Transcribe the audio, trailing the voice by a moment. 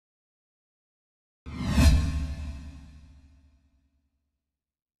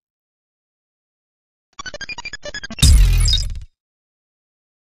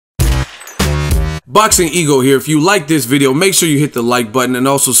Boxingego here. If you like this video, make sure you hit the like button and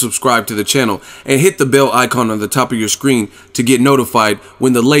also subscribe to the channel and hit the bell icon on the top of your screen to get notified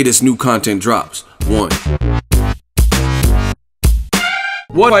when the latest new content drops. What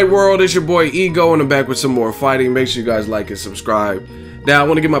fight world, it's your boy Ego and I'm back with some more fighting. Make sure you guys like and subscribe. Now I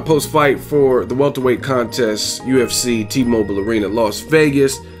want to get my post fight for the welterweight contest, UFC T-Mobile Arena, Las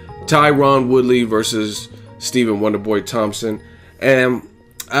Vegas. TYRON Woodley versus Wonderboy Thompson. And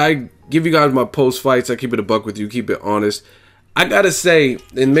I give you guys my post fights. I keep it a buck with you, keep it honest. I gotta say,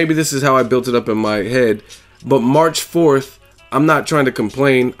 and maybe this is how I built it up in my head, but March 4th, I'm not trying to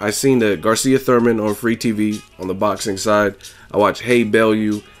complain. I seen the Garcia Thurman on free TV on the boxing side. I watched Hey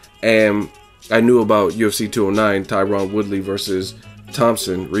Bellew, and I knew about UFC 209, TYRON Woodley versus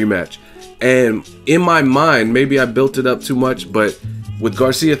Thompson rematch. And in my mind, maybe I built it up too much, but with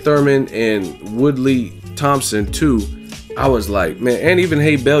Garcia Thurman and Woodley Thompson too, I was like, man, and even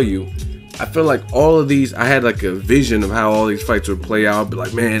Hey Bellew, I feel like all of these, I had like a vision of how all these fights would play out. But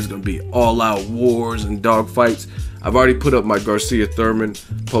like, man, it's gonna be all-out wars and dog fights. I've already put up my Garcia Thurman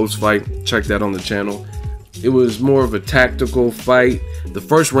post-fight. Check that on the channel. It was more of a tactical fight. The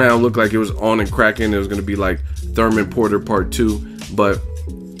first round looked like it was on and cracking. It was gonna be like Thurman Porter Part 2, but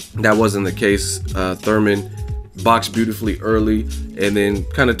that wasn't the case. Thurman boxed beautifully early and then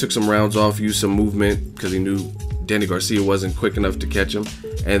kind of took some rounds off, used some movement because he knew Danny Garcia wasn't quick enough to catch him,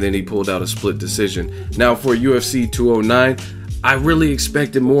 and then he pulled out a split decision. Now for UFC 209, I really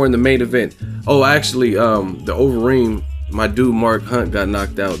expected more in the main event. Oh, actually, the Overeem, my dude Mark Hunt got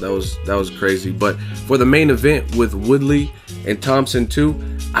knocked out. That was crazy. But for the main event with Woodley and Thompson too,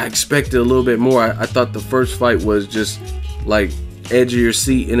 I expected a little bit more. I thought the first fight was just like edge of your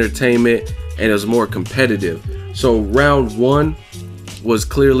seat entertainment, and it was more competitive. So round one was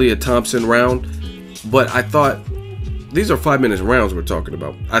clearly a Thompson round, but I thought these are 5-minute rounds we're talking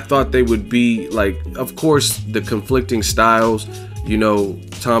about. I thought they would be like, of course, the conflicting styles. You know,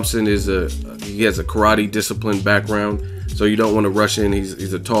 Thompson he has a karate discipline background, so you don't want to rush in.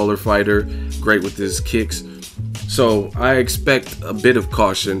 He's a taller fighter, great with his kicks. So I expect a bit of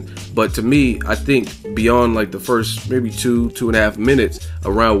caution, but to me, I think beyond like the first maybe 2.5 minutes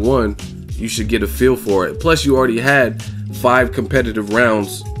of round one, you should get a feel for it. Plus, you already had 5 competitive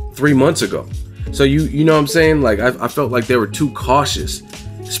rounds 3 months ago. So you know what I'm saying? Like I felt like they were too cautious,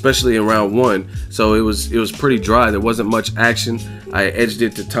 especially in round one. So it was pretty dry. There wasn't much action. I edged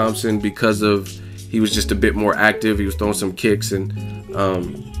it to Thompson because he was just a bit more active. He was throwing some kicks, and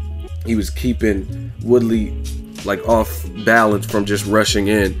he was keeping Woodley like off balance from just rushing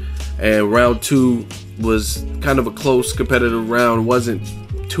in. And round two was kind of a close competitive round. Wasn't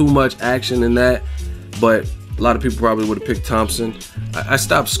too much action in that, but a lot of people probably would have picked Thompson. I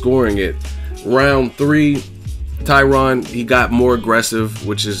stopped scoring it. Round three, TYRON, he got more aggressive,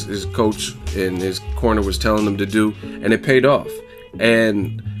 which his coach and his corner was telling him to do, and it paid off.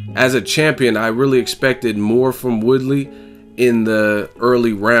 And as a champion, I really expected more from Woodley in the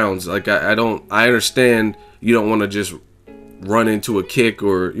early rounds. Like I understand you don't want to just run into a kick,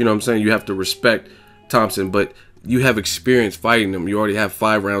 or you know what I'm saying, you have to respect Thompson, but you have experience fighting him. You already have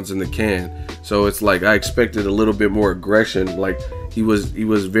 5 rounds in the can. So it's like I expected a little bit more aggression. Like he was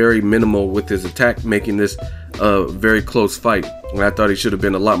very minimal with his attack, making this a very close fight. And I thought he should have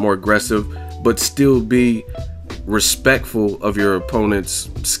been a lot more aggressive, but still be respectful of your opponent's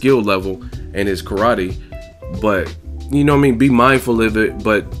skill level and his karate. But you know what I mean, be mindful of it.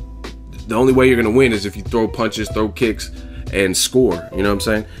 But the only way you're gonna win is if you throw punches, throw kicks, and score, you know what I'm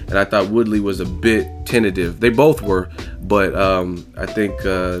saying? And I thought Woodley was a bit tentative. They both were, but I think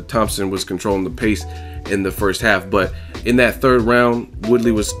Thompson was controlling the pace in the first half. But in that third round,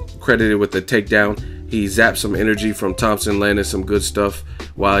 Woodley was credited with the takedown. He zapped some energy from Thompson, landed some good stuff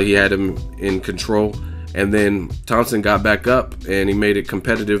while he had him in control. And then Thompson got back up and he made it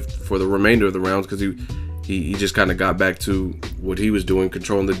competitive for the remainder of the rounds, because he just kind of got back to what he was doing,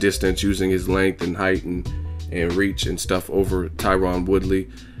 controlling the distance, using his length and height and reach and stuff over TYRON Woodley.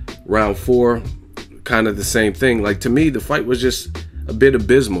 Round 4, kind of the same thing. Like to me, the fight was just a bit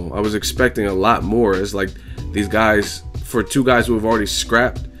abysmal. I was expecting a lot more. It's like these guys, for 2 guys who have already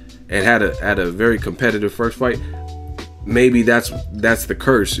scrapped and had a very competitive first fight, maybe that's the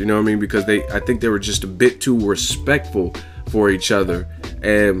curse, you know what I mean? Because I think they were just a bit too respectful for each other,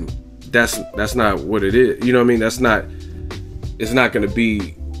 and that's not what it is. You know what I mean? It's not going to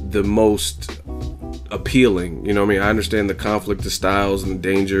be the most appealing, you know what I mean? I understand the conflict of styles and the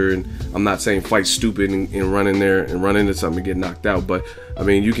danger, and I'm not saying fight stupid and run in there and run into something and get knocked out, but I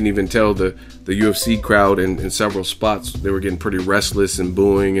mean, you can even tell the UFC crowd in several spots, they were getting pretty restless and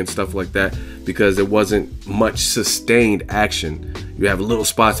booing and stuff like that because there wasn't much sustained action. You have little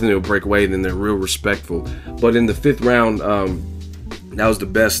spots and they'll break away and then they're real respectful. But in the 5th round, that was the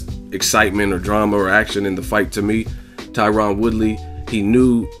best excitement or drama or action in the fight to me. TYRON Woodley, he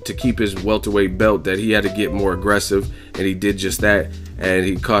knew to keep his welterweight belt that he had to get more aggressive, and he did just that. And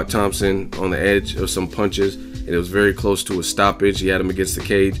he caught Thompson on the edge of some punches, and it was very close to a stoppage. He had him against the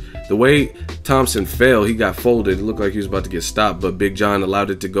cage. The way Thompson fell, he got folded. It looked like he was about to get stopped, but Big John allowed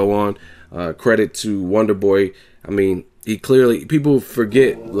it to go on. Credit to Wonderboy. I mean, he clearly, people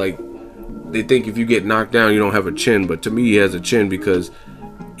forget, like, they think if you get knocked down, you don't have a chin, but to me, he has a chin because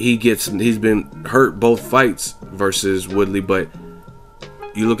he's been hurt both fights versus Woodley. But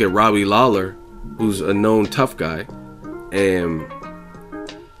you look at Robbie Lawler, who's a known tough guy, and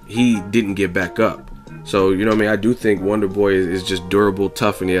he didn't get back up. So, you know what I mean? I do think Wonderboy is just durable,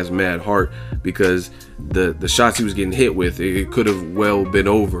 tough, and he has mad heart because the shots he was getting hit with, it could have well been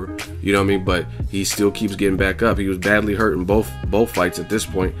over, you know what I mean? But he still keeps getting back up. He was badly hurt in both fights at this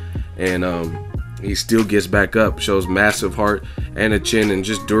point, and he still gets back up, shows massive heart and a chin and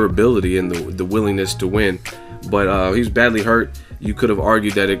just durability and the willingness to win. But he's badly hurt. You could have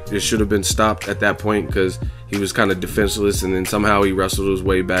argued that it should have been stopped at that point because he was kind of defenseless, and then somehow he wrestled his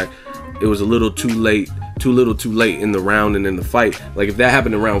way back. It was a little too late in the round and in the fight. Like, if that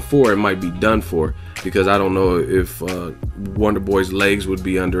happened in round 4, it might be done for, because I don't know if Wonderboy's legs would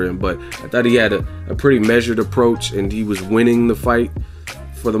be under him. But I thought he had a pretty measured approach, and he was winning the fight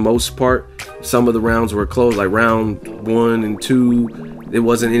for the most part. Some of the rounds were close, like round 1 and 2. It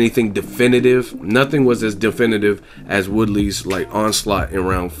wasn't anything definitive. Nothing was as definitive as Woodley's like onslaught in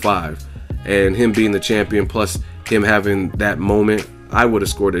round 5. And him being the champion, plus him having that moment, I would have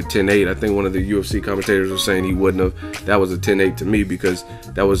scored a 10-8. I think one of the UFC commentators was saying he wouldn't have. That was a 10-8 to me because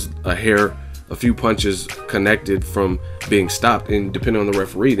that was a few punches connected from being stopped. And depending on the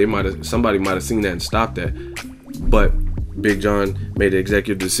referee, somebody might have seen that and stopped that. But Big John made an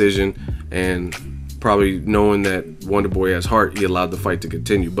executive decision, and probably knowing that Wonderboy has heart, he allowed the fight to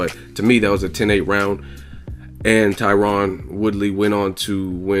continue. But to me, that was a 10-8 round, and TYRON Woodley went on to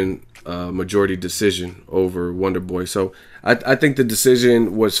win a majority decision over Wonderboy. So I think the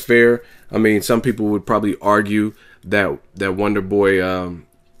decision was fair. I mean, some people would probably argue that Wonderboy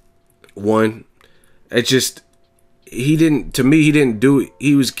won. It just, he didn't do it.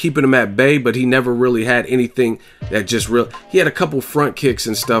 He was keeping him at bay, but he never really had anything that just real. He had a couple front kicks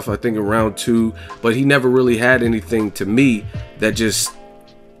and stuff, I think in round 2, but he never really had anything to me that just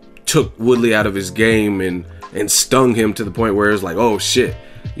took Woodley out of his game and stung him to the point where it was like, oh shit.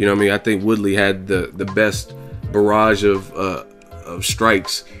 You know what I mean? I think Woodley had the best barrage of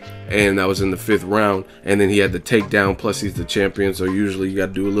strikes, and that was in the 5th round. And then he had the takedown, plus he's the champion, so usually you got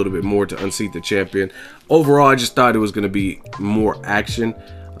to do a little bit more to unseat the champion. Overall, I just thought it was going to be more action.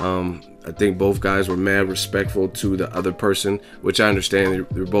 I think both guys were mad respectful to the other person, which I understand.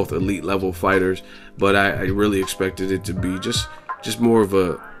 They're both elite level fighters, but I really expected it to be just more of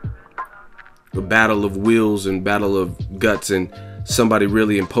a battle of wills and battle of guts and somebody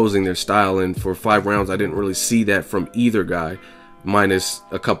really imposing their style. And for 5 rounds, I didn't really see that from either guy, minus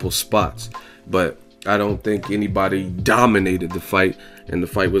a couple spots. But I don't think anybody dominated the fight, and the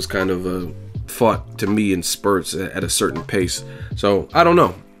fight was kind of fought to me in spurts at a certain pace. So I don't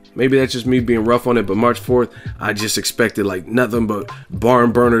know. Maybe that's just me being rough on it, but March 4th, I just expected like nothing but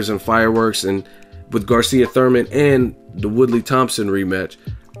barn burners and fireworks. And with Garcia Thurman and the Woodley Thompson rematch,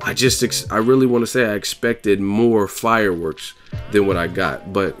 I really want to say I expected more fireworks than what I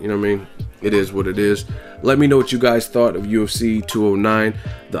got. But you know what I mean? It is what it is. Let me know what you guys thought of UFC 209.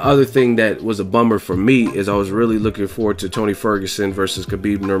 The other thing that was a bummer for me is I was really looking forward to Tony Ferguson versus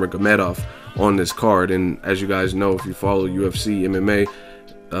Khabib Nurmagomedov on this card. And as you guys know, if you follow UFC, MMA,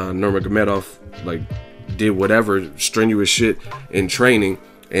 Nurmagomedov like did whatever strenuous shit in training,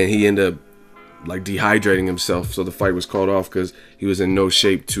 and he ended up like dehydrating himself. So the fight was called off because he was in no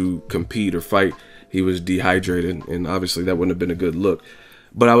shape to compete or fight. He was dehydrated, and obviously that wouldn't have been a good look.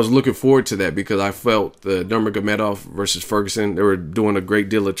 But I was looking forward to that because I felt the Nurmagomedov versus Ferguson, they were doing a great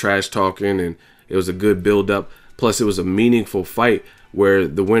deal of trash talking, and it was a good build up. Plus it was a meaningful fight where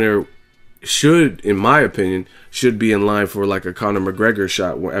the winner should, in my opinion, should be in line for like a Conor McGregor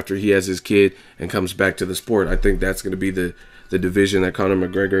shot after he has his kid and comes back to the sport. I think that's going to be the division that Conor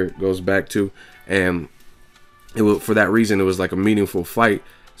McGregor goes back to, and for that reason it was like a meaningful fight.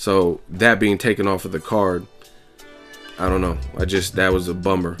 So that being taken off of the card, I don't know, that was a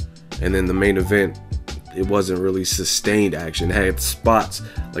bummer. And then the main event, it wasn't really sustained action. It had spots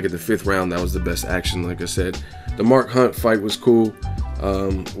like at the 5th round, that was the best action. Like I said, the Mark Hunt fight was cool.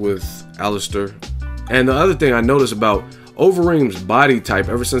 with Alistair. And the other thing I noticed about Overeem's body type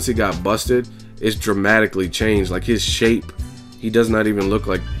ever since he got busted is dramatically changed. Like his shape, he does not even look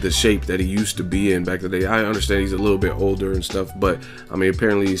like the shape that he used to be in back in the day. I understand he's a little bit older and stuff, but I mean,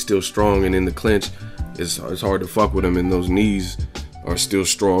 apparently he's still strong, and in the clinch, it's hard to fuck with him, and those knees are still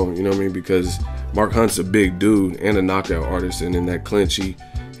strong, you know what I mean? Because Mark Hunt's a big dude and a knockout artist, and in that clinch, he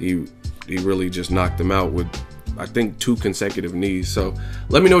really just knocked him out with, I think, 2 consecutive knees. So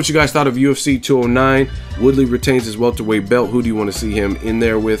let me know what you guys thought of UFC 209. Woodley retains his welterweight belt. Who do you want to see him in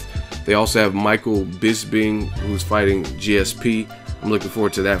there with? They also have Michael Bisping, who's fighting GSP. I'm looking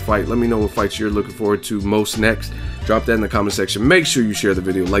forward to that fight. Let me know what fights you're looking forward to most next. Drop that in the comment section. Make sure you share the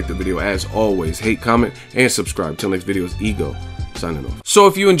video, like the video as always. Hate, comment, and subscribe. Till next video is Ego signing off. So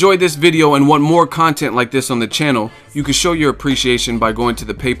if you enjoyed this video and want more content like this on the channel, you can show your appreciation by going to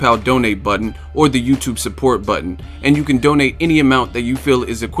the PayPal donate button or the YouTube support button, and you can donate any amount that you feel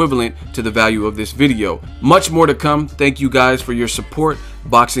is equivalent to the value of this video. Much more to come. Thank you guys for your support.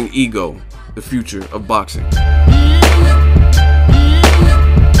 Boxingego, the future of boxing.